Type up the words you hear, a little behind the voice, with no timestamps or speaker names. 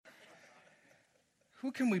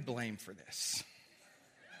who can we blame for this?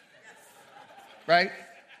 Right?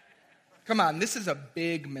 Come on, this is a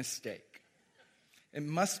big mistake. It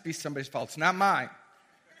must be somebody's fault. It's not mine.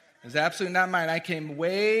 It's absolutely not mine. I came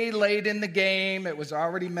way late in the game. It was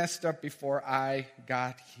already messed up before I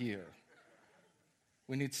got here.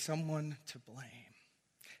 We need someone to blame.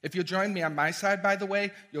 If you'll join me on my side, by the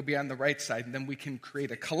way, you'll be on the right side, and then we can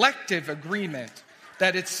create a collective agreement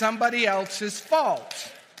that it's somebody else's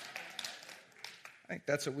fault. I think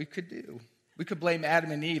that's what we could do. We could blame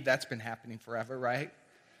Adam and Eve. That's been happening forever, right?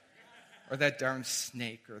 Or that darn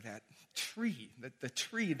snake, or that tree, the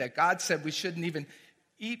tree that God said we shouldn't even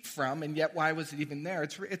eat from, and yet why was it even there?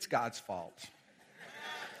 It's God's fault.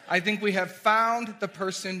 I think we have found the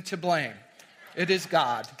person to blame. It is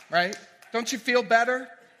God, right? Don't you feel better?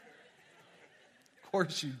 Of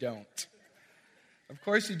course you don't. Of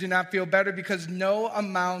course you do not feel better, because no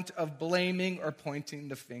amount of blaming or pointing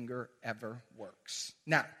the finger ever works.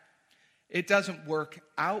 Now, it doesn't work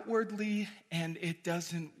outwardly, and it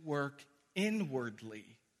doesn't work inwardly.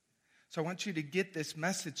 So I want you to get this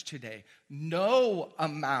message today. No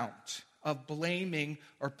amount of blaming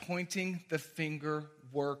or pointing the finger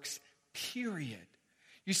works, period.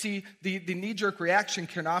 You see, the knee-jerk reaction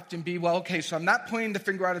can often be, well, okay, so I'm not pointing the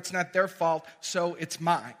finger out, it's not their fault, so it's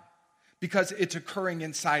mine, because it's occurring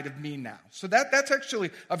inside of me now. So that's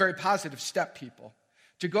actually a very positive step, people.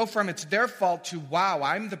 To go from it's their fault to, wow,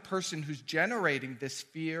 I'm the person who's generating this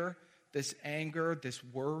fear, this anger, this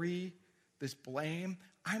worry, this blame.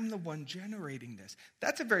 I'm the one generating this.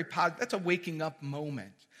 That's a waking up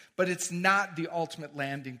moment. But it's not the ultimate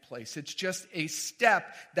landing place. It's just a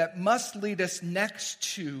step that must lead us next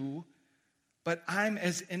to, but I'm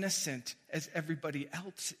as innocent as everybody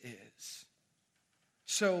else is.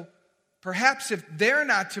 So perhaps if they're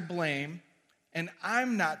not to blame and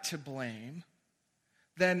I'm not to blame,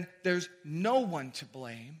 then there's no one to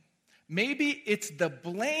blame. Maybe it's the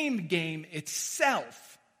blame game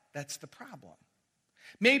itself that's the problem.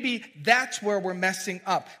 Maybe that's where we're messing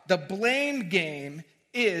up. The blame game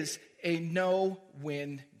is a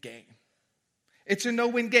no-win game. It's a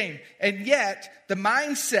no-win game. And yet, the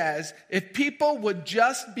mind says, if people would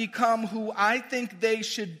just become who I think they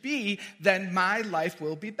should be, then my life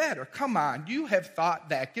will be better. Come on, you have thought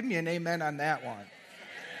that. Give me an amen on that one.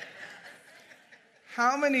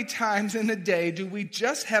 How many times in a day do we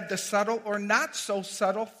just have the subtle or not so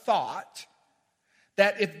subtle thought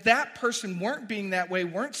that if that person weren't being that way,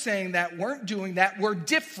 weren't saying that, weren't doing that, were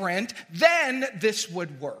different, then this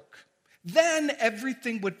would work. Then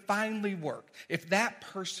everything would finally work if that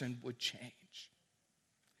person would change.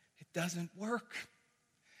 It doesn't work.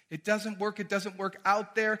 It doesn't work. It doesn't work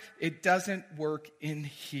out there. It doesn't work in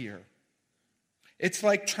here. It's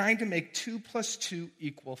like trying to make 2 + 2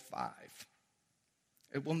 = 5.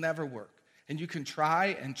 It will never work. And you can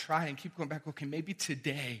try and keep going back. Okay, maybe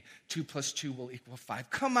today 2 + 2 will equal 5.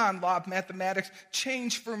 Come on, law of mathematics,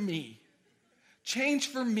 change for me. Change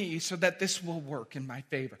for me so that this will work in my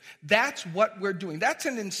favor. That's what we're doing. That's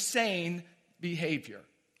an insane behavior.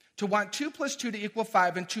 To want 2 + 2 =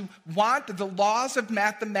 5 and to want the laws of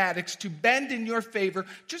mathematics to bend in your favor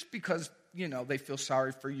just because, they feel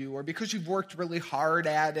sorry for you or because you've worked really hard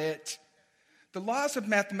at it. The laws of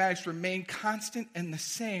mathematics remain constant and the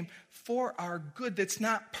same for our good. That's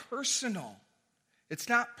not personal. It's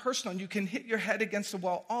not personal. And you can hit your head against the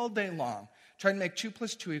wall all day long trying to make 2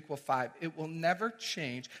 + 2 = 5. It will never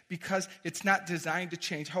change because it's not designed to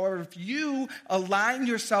change. However, if you align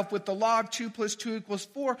yourself with the law of 2 + 2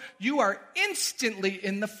 = 4, you are instantly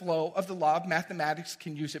in the flow of the law of mathematics,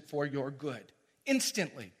 can use it for your good.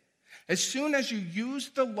 Instantly. As soon as you use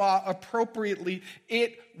the law appropriately,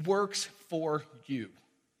 it works for you.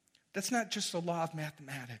 That's not just the law of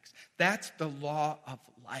mathematics. That's the law of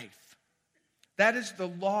life. That is the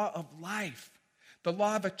law of life. The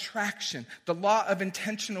law of attraction. The law of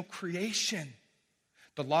intentional creation.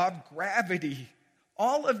 The law of gravity.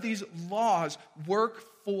 All of these laws work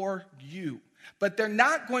for you. But they're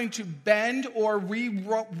not going to bend or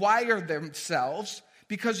rewire themselves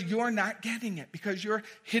because you're not getting it, because you're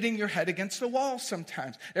hitting your head against the wall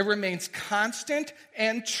sometimes. It remains constant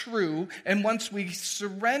and true, and once we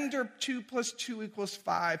surrender 2 + 2 =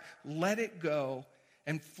 5, let it go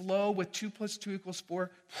and flow with 2 + 2 =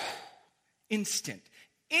 4,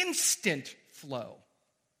 instant flow.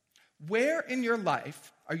 Where in your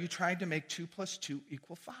life are you trying to make 2 + 2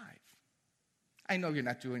 = 5? I know you're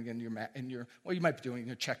not doing it you might be doing it in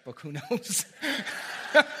your checkbook, who knows?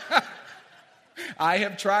 I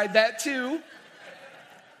have tried that too.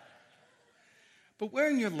 But where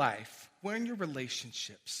in your life, where in your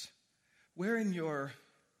relationships, where in your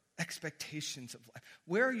expectations of life?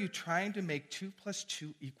 Where are you trying to make 2 +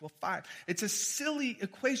 2 = 5? It's a silly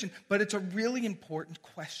equation, but it's a really important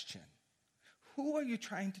question. Who are you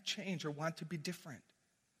trying to change or want to be different?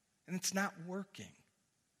 And it's not working.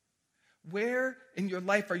 Where in your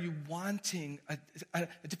life are you wanting a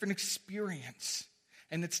different experience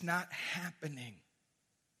and it's not happening?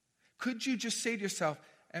 Could you just say to yourself,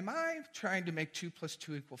 am I trying to make 2 +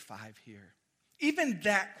 2 = 5 here? Even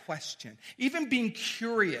that question, even being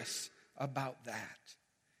curious about that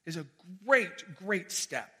is a great, great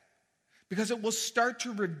step because it will start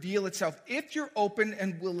to reveal itself if you're open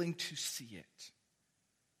and willing to see it.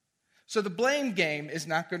 So the blame game is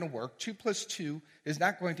not going to work. 2 + 2 is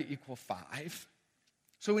not going to equal 5.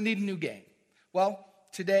 So we need a new game. Well,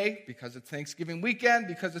 today, because it's Thanksgiving weekend,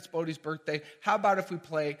 because it's Bodhi's birthday, how about if we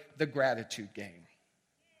play the gratitude game?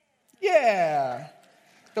 Yeah.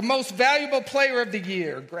 The most valuable player of the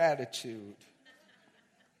year, gratitude.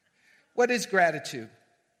 What is gratitude?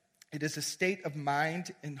 It is a state of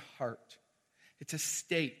mind and heart. It's a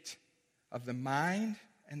state of the mind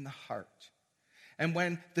and the heart. And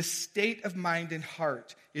when the state of mind and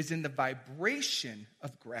heart is in the vibration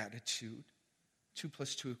of gratitude, 2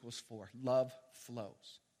 + 2 = 4. Love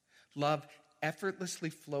flows. Love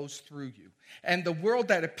effortlessly flows through you. And the world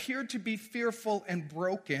that appeared to be fearful and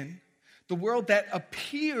broken, the world that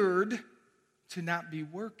appeared to not be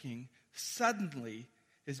working, suddenly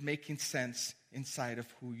is making sense inside of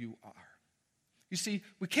who you are. You see,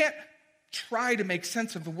 we can't try to make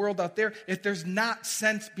sense of the world out there if there's not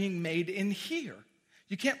sense being made in here.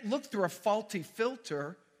 You can't look through a faulty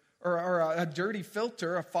filter or a dirty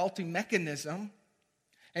filter, a faulty mechanism,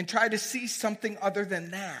 and try to see something other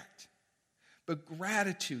than that. But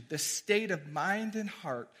gratitude, the state of mind and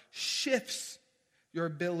heart, shifts your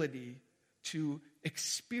ability to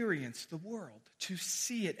experience the world, to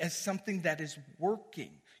see it as something that is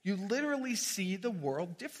working. You literally see the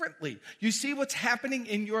world differently. You see what's happening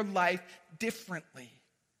in your life differently.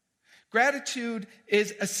 Gratitude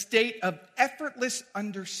is a state of effortless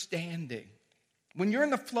understanding. When you're in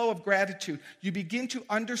the flow of gratitude, you begin to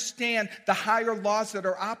understand the higher laws that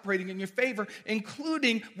are operating in your favor,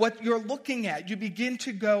 including what you're looking at. You begin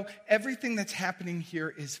to go, everything that's happening here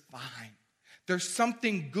is fine. There's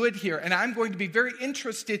something good here, and I'm going to be very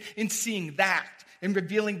interested in seeing that and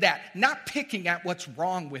revealing that, not picking at what's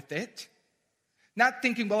wrong with it, not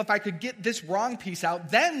thinking, well, if I could get this wrong piece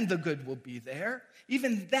out, then the good will be there.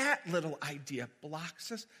 Even that little idea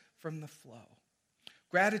blocks us from the flow.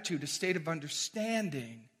 Gratitude, a state of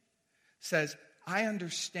understanding, says, I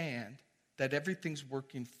understand that everything's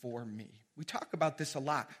working for me. We talk about this a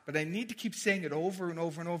lot, but I need to keep saying it over and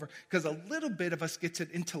over and over because a little bit of us gets it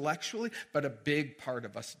intellectually, but a big part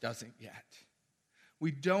of us doesn't yet.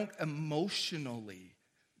 We don't emotionally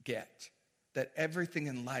get that everything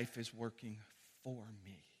in life is working for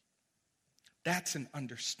me. That's an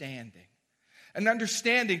understanding. An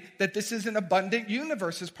understanding that this is an abundant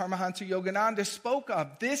universe, as Paramahansa Yogananda spoke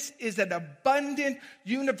of. This is an abundant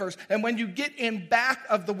universe. And when you get in back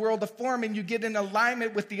of the world of form and you get in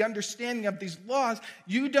alignment with the understanding of these laws,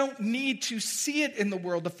 you don't need to see it in the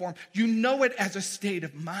world of form. You know it as a state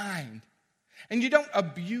of mind. And you don't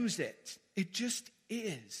abuse it. It just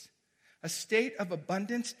is. A state of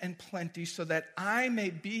abundance and plenty so that I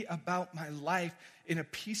may be about my life in a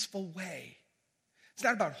peaceful way. It's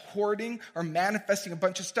not about hoarding or manifesting a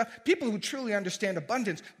bunch of stuff. People who truly understand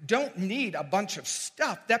abundance don't need a bunch of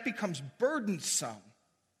stuff. That becomes burdensome.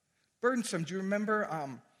 Burdensome. Do you remember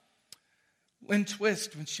Lynn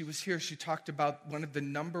Twist, when she was here, she talked about one of the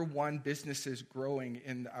number one businesses growing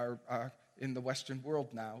in the Western world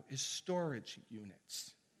now is storage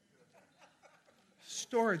units.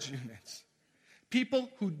 Storage units. People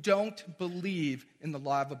who don't believe in the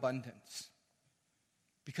law of abundance.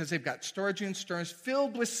 Because they've got storage units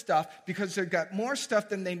filled with stuff because they've got more stuff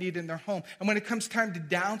than they need in their home. And when it comes time to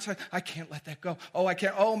downsize, I can't let that go. Oh, I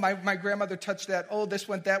can't. Oh, my grandmother touched that. Oh, this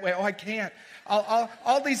went that way. Oh, I can't.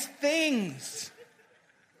 All these things.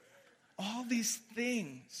 All these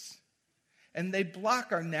things. And they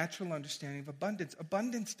block our natural understanding of abundance.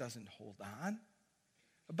 Abundance doesn't hold on.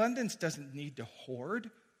 Abundance doesn't need to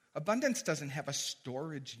hoard. Abundance doesn't have a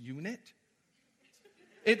storage unit.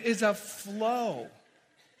 It is a flow.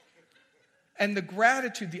 And the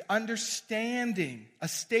gratitude, the understanding, a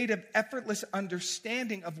state of effortless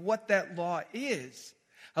understanding of what that law is,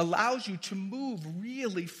 allows you to move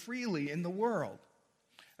really freely in the world.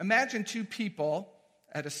 Imagine two people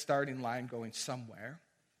at a starting line going somewhere,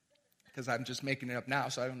 because I'm just making it up now,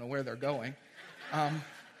 so I don't know where they're going.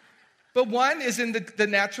 But one is in the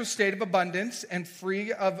natural state of abundance and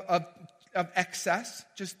free of excess,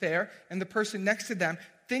 just there, and the person next to them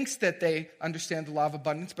thinks that they understand the law of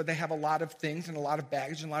abundance, but they have a lot of things and a lot of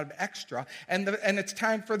baggage and a lot of extra. And it's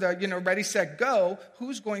time for the, ready, set, go.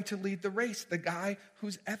 Who's going to lead the race? The guy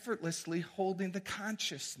who's effortlessly holding the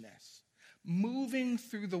consciousness, moving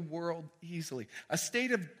through the world easily. A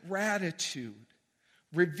state of gratitude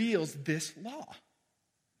reveals this law.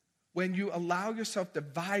 When you allow yourself to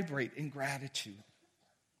vibrate in gratitude.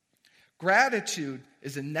 Gratitude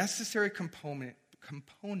is a necessary component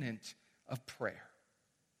of prayer.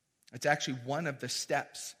 It's actually one of the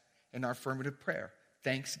steps in our affirmative prayer,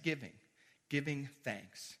 thanksgiving, giving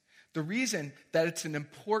thanks. The reason that it's an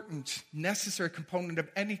important, necessary component of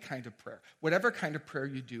any kind of prayer, whatever kind of prayer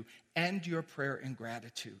you do, end your prayer in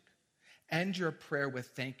gratitude. End your prayer with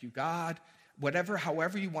thank you, God.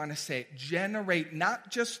 However you want to say it, generate not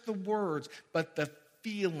just the words, but the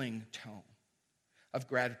feeling tone of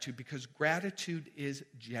gratitude, because gratitude is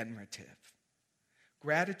generative.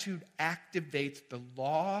 Gratitude activates the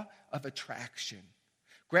law of attraction.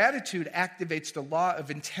 Gratitude activates the law of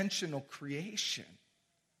intentional creation,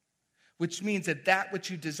 which means that which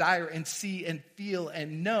you desire and see and feel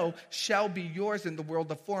and know shall be yours in the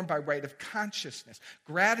world of form by right of consciousness.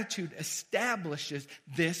 Gratitude establishes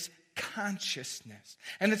this consciousness.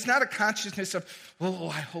 And it's not a consciousness of, oh,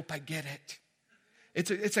 I hope I get it.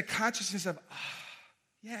 It's a consciousness of,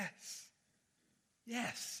 yes.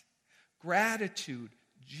 Gratitude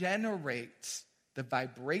generates the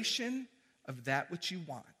vibration of that which you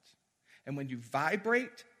want. And when you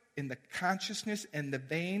vibrate in the consciousness and the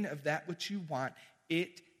vein of that which you want,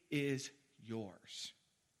 it is yours.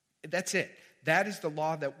 That's it. That is the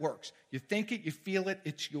law that works. You think it, you feel it,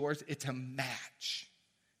 it's yours. It's a match.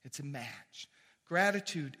 It's a match.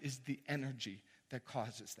 Gratitude is the energy that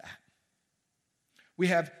causes that. We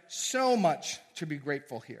have so much to be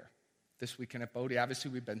grateful here this weekend at Bodhi.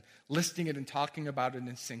 Obviously, we've been listing it and talking about it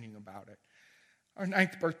and singing about it. Our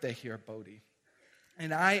 9th birthday here at Bodhi.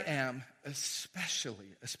 And I am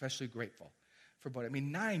especially grateful for Bodhi.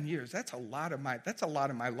 9 years, that's a lot of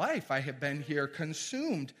my life. I have been here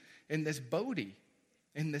consumed in this Bodhi,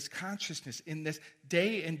 in this consciousness, in this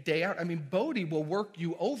day in, day out. Bodhi will work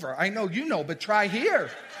you over. I know you know, but try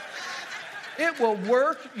here. It will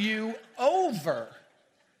work you over.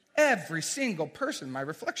 Every single person, my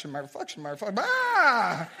reflection.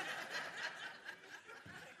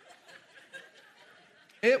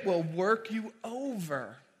 It will work you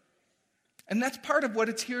over. And that's part of what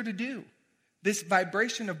it's here to do. This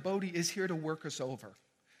vibration of Bodhi is here to work us over,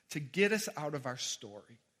 to get us out of our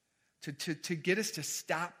story, to get us to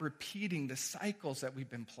stop repeating the cycles that we've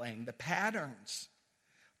been playing, the patterns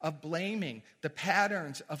of blaming, the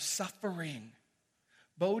patterns of suffering.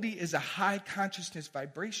 Bodhi is a high consciousness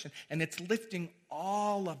vibration, and it's lifting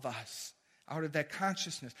all of us out of that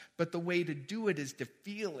consciousness. But the way to do it is to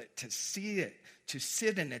feel it, to see it, to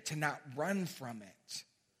sit in it, to not run from it.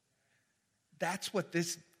 That's what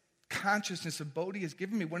this consciousness of Bodhi has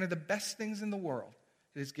given me. One of the best things in the world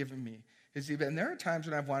it has given me. And there are times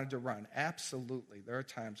when I've wanted to run. Absolutely. There are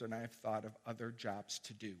times when I have thought of other jobs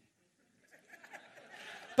to do.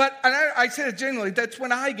 But I say it genuinely, that's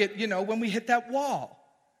when I get, when we hit that wall.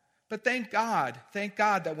 But thank God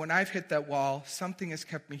that when I've hit that wall, something has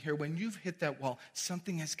kept me here. When you've hit that wall,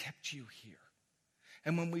 something has kept you here.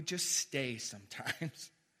 And when we just stay sometimes,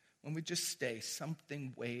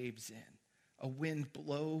 something waves in. A wind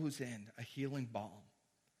blows in, a healing balm.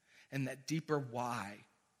 And that deeper why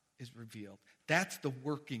is revealed. That's the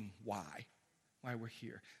working why we're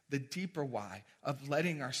here. The deeper why of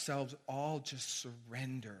letting ourselves all just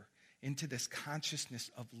surrender into this consciousness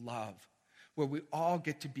of love, where we all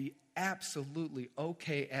get to be absolutely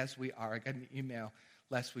okay as we are. I got an email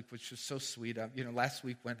last week, which was so sweet. Last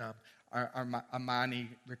week when our Amani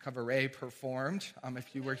Recovery performed,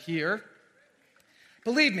 if you were here,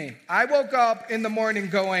 believe me, I woke up in the morning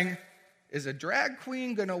going, is a drag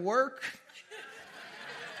queen going to work?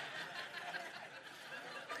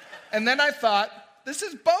 And then I thought, this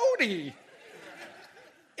is Bodhi.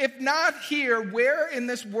 If not here, where in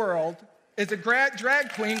this world is a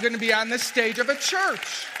drag queen going to be on the stage of a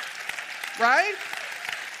church? Right?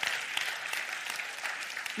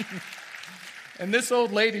 And this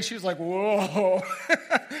old lady, she was like, whoa.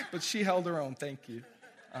 But she held her own, thank you.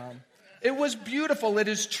 It was beautiful. It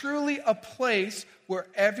is truly a place where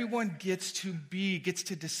everyone gets to be, gets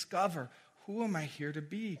to discover, who am I here to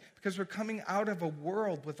be? Because we're coming out of a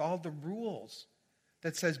world with all the rules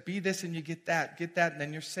that says, be this and you get that, and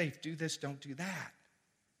then you're safe. Do this, don't do that.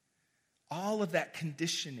 All of that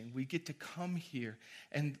conditioning, we get to come here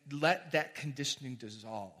and let that conditioning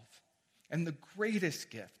dissolve. And the greatest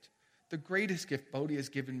gift the greatest gift Bodhi has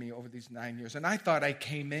given me over these 9 years. And I thought I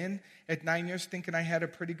came in at 9 years thinking I had a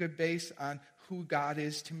pretty good base on who God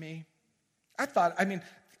is to me. I thought, I'm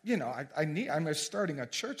starting a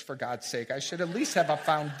church, for God's sake. I should at least have a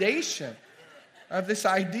foundation of this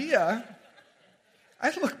idea.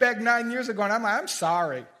 I look back 9 years ago and I'm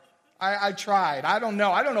sorry. I tried. I don't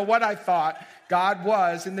know. I don't know what I thought God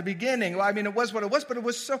was in the beginning. Well, it was what it was, but it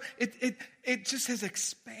was so, it just has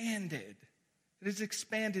expanded. It has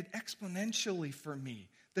expanded exponentially for me.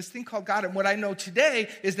 This thing called God. And what I know today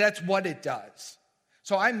is that's what it does.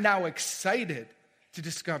 So I'm now excited to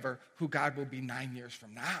discover who God will be 9 years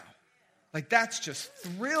from now. Like, that's just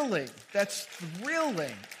thrilling. That's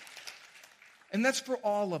thrilling. And that's for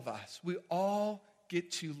all of us. We all get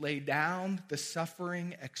to lay down the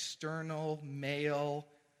suffering, external, male,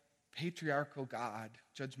 patriarchal God,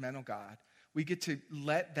 judgmental God. We get to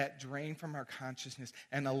let that drain from our consciousness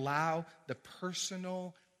and allow the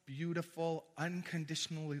personal, beautiful,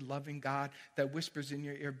 unconditionally loving God that whispers in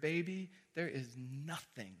your ear, baby, there is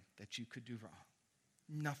nothing that you could do wrong.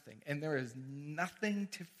 Nothing. And there is nothing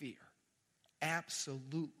to fear.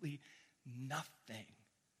 Absolutely nothing.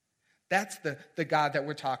 That's the God that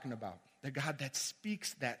we're talking about. The God that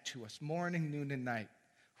speaks that to us morning, noon, and night.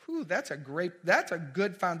 Whew, that's a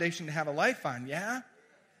good foundation to have a life on, yeah?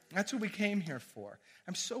 That's what we came here for.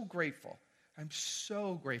 I'm so grateful. I'm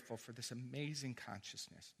so grateful for this amazing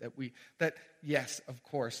consciousness that yes, of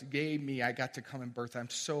course, gave me, I got to come and birth. I'm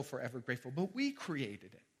so forever grateful. But we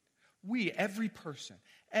created it. We, every person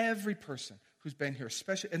who's been here,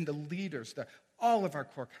 especially, and the leaders, all of our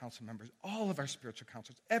core council members, all of our spiritual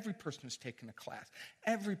counselors, every person who's taken a class,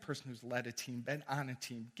 every person who's led a team, been on a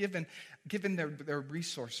team, given their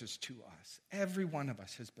resources to us. Every one of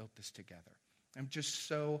us has built this together. I'm just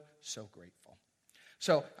so, so grateful.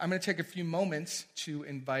 So I'm going to take a few moments to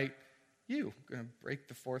invite you. I'm going to break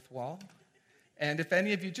the fourth wall. And if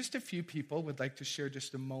any of you, just a few people, would like to share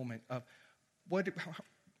just a moment of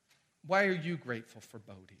why are you grateful for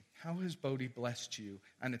Bodhi? How has Bodhi blessed you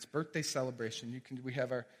on its birthday celebration? We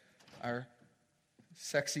have our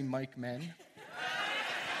sexy mic men.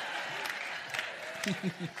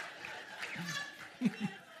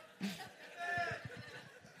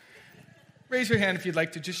 Raise your hand if you'd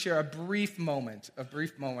like to just share a brief moment.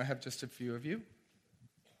 I have just a few of you.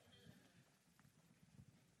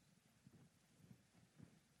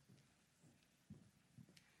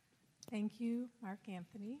 Thank you, Mark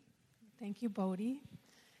Anthony. Thank you, Bodhi.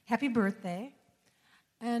 Happy birthday.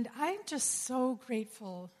 And I'm just so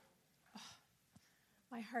grateful. Oh,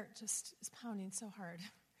 my heart just is pounding so hard.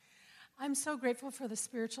 I'm so grateful for the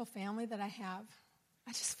spiritual family that I have.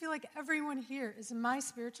 I just feel like everyone here is my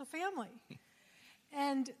spiritual family.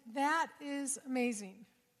 And that is amazing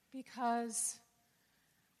because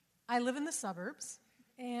I live in the suburbs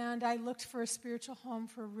and I looked for a spiritual home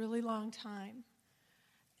for a really long time.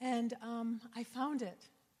 And I found it.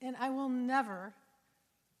 And I will never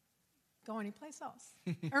go anyplace else.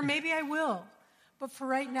 Or maybe I will. But for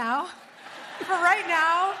right now,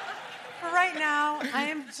 I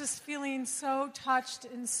am just feeling so touched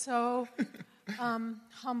and so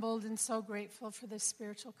humbled and so grateful for this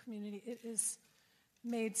spiritual community. It has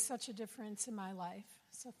made such a difference in my life.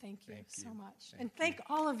 So thank you so much. And thank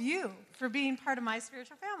all of you for being part of my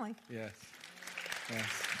spiritual family. Yes.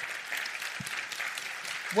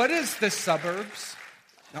 What is the suburbs?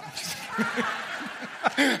 No, I'm just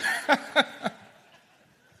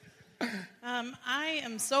I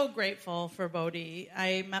am so grateful for Bodhi.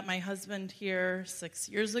 I met my husband here 6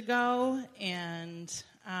 years ago, and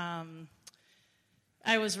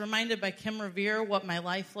I was reminded by Kim Revere what my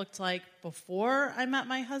life looked like before I met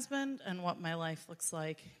my husband and what my life looks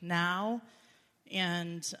like now.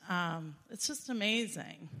 And it's just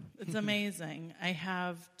amazing. It's amazing. I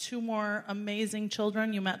have 2 more amazing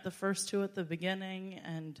children. You met the first 2 at the beginning,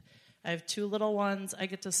 and I have 2 little ones. I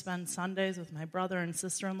get to spend Sundays with my brother and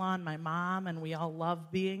sister-in-law and my mom, and we all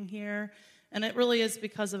love being here. And it really is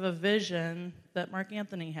because of a vision that Mark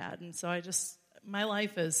Anthony had. And so my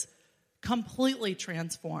life is completely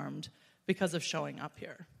transformed because of showing up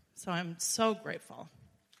here. So I'm so grateful.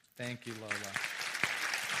 Thank you, Lola.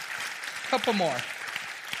 Couple more.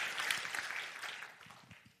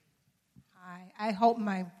 Hi. I hope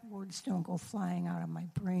my words don't go flying out of my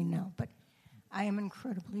brain now, but I am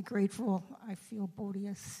incredibly grateful. I feel Bodhi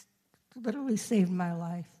has literally saved my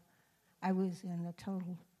life. I was in the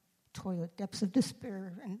total toilet depths of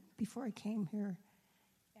despair and before I came here,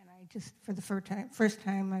 and I just, for the first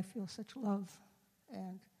time, I feel such love,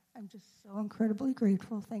 and I'm just so incredibly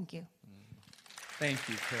grateful. Thank you. Thank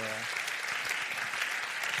you, Carol.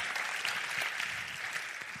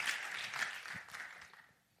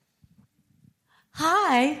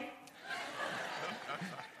 Hi.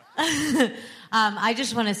 I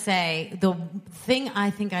just want to say the thing I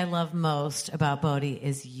think I love most about Bodhi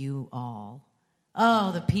is you all.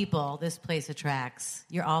 Oh, the people this place attracts.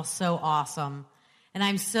 You're all so awesome. And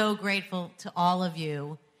I'm so grateful to all of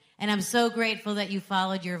you. And I'm so grateful that you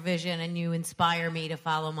followed your vision and you inspire me to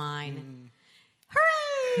follow mine.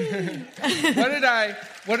 Hooray!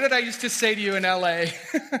 What did I used to say to you in LA?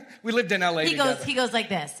 We lived in LA together. He goes like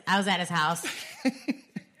this. I was at his house.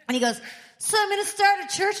 And he goes, so I'm going to start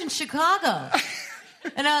a church in Chicago.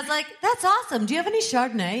 And I was like, that's awesome. Do you have any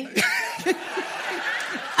Chardonnay?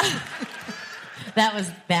 That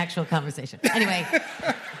was the actual conversation. Anyway,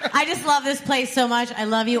 I just love this place so much. I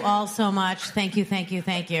love you all so much. Thank you, thank you,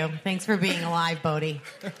 thank you. Thanks for being alive, Bodhi.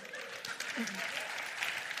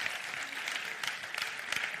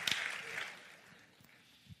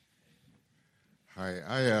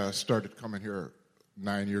 Hi, I started coming here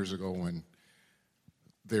 9 years ago when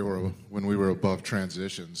we were above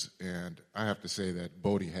transitions, and I have to say that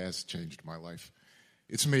Bodhi has changed my life.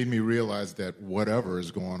 It's made me realize that whatever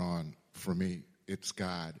is going on for me, it's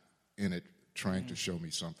God in it trying to show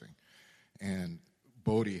me something. And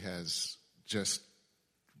Bodhi has just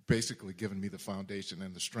basically given me the foundation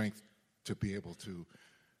and the strength to be able to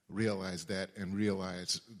realize that and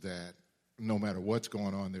realize that no matter what's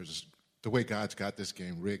going on, the way God's got this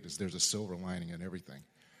game rigged is there's a silver lining in everything.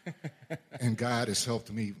 And God has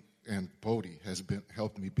helped me, and Bodhi has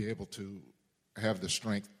helped me be able to have the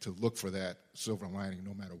strength to look for that silver lining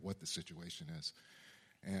no matter what the situation is.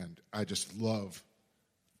 And I just love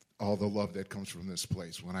all the love that comes from this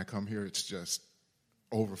place. When I come here, it's just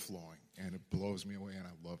overflowing, and it blows me away, and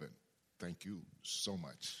I love it. Thank you so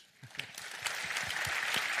much.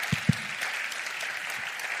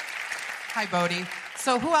 Hi, Bodhi.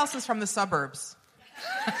 So who else is from the suburbs?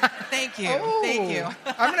 Thank you. Oh, Thank you.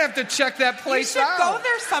 I'm going to have to check that place you should out. go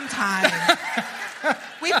there sometime.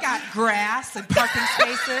 We've got grass and parking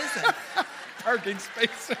spaces. Parking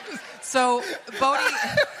spaces. So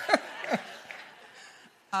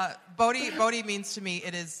Bodhi means to me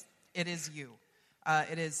it is you.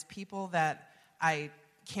 It is people that I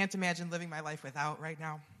can't imagine living my life without right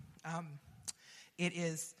now. It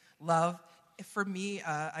is love. For me,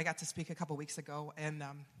 I got to speak a couple weeks ago, and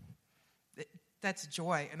that's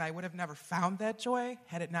joy. And I would have never found that joy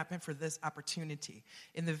had it not been for this opportunity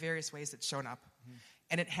in the various ways it's shown up. Mm-hmm.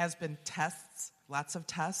 And it has been tests, lots of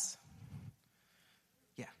tests.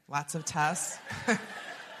 Yeah, lots of tests.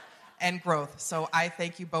 And growth. So I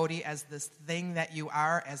thank you, Bodhi, as this thing that you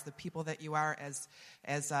are, as the people that you are,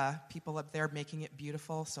 as people up there making it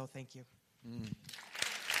beautiful. So thank you. Mm.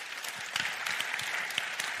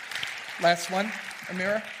 Last one,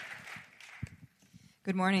 Amira.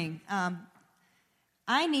 Good morning.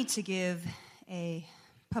 I need to give a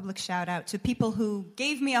public shout out to people who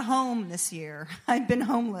gave me a home this year. I've been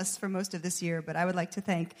homeless for most of this year, but I would like to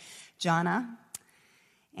thank Jonna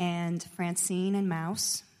and Francine and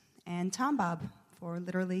Mouse and Tom Bob for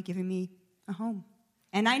literally giving me a home.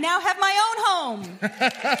 And I now have my own home.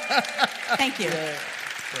 Thank you.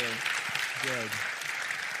 Good.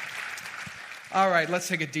 All right, let's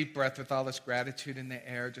take a deep breath with all this gratitude in the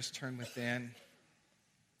air. Just turn within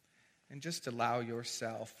and just allow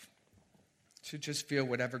yourself to just feel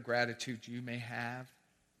whatever gratitude you may have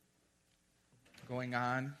going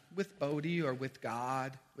on with Bodhi or with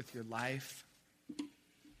God, with your life.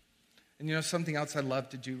 And you know, something else I love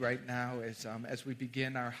to do right now is as we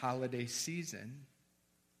begin our holiday season,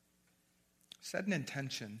 set an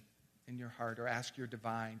intention in your heart or ask your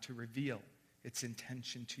divine to reveal its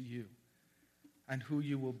intention to you and who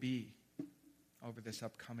you will be over this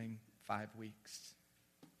upcoming 5 weeks.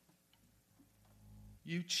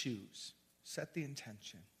 You choose. Set the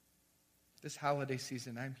intention. This holiday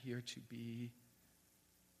season, I'm here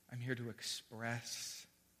to express.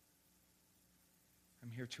 I'm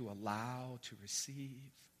here to allow, to receive.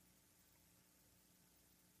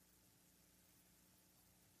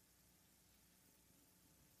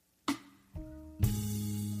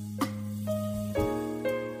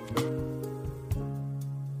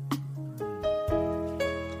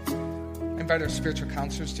 I invite our spiritual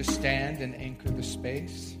counselors to stand and anchor the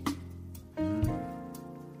space.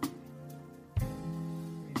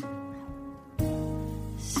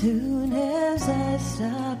 Soon as I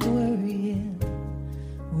stopped worrying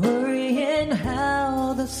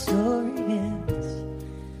how the story ends,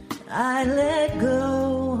 I let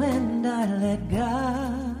go and I let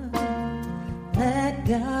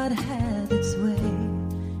God have its way.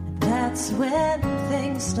 And that's when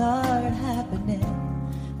things start happening.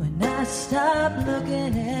 When I stop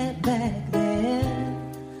looking at back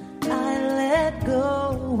then, I let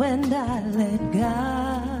go and I let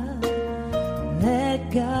God.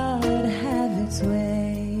 Let God have its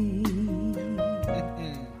way.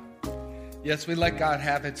 Yes, we let God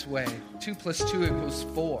have its way. 2 + 2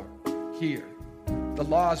 = 4 here. The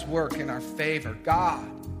laws work in our favor. God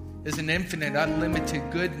is an infinite, unlimited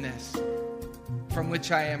goodness from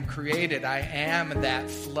which I am created. I am that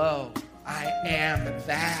flow. I am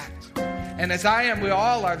that. And as I am, we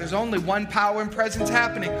all are. There's only one power and presence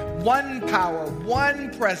happening. One power, one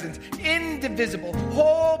presence, indivisible,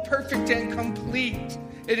 whole, perfect, and complete.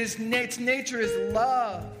 Its nature is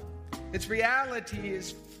love. Its reality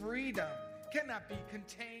is freedom. Cannot be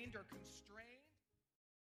contained or constrained.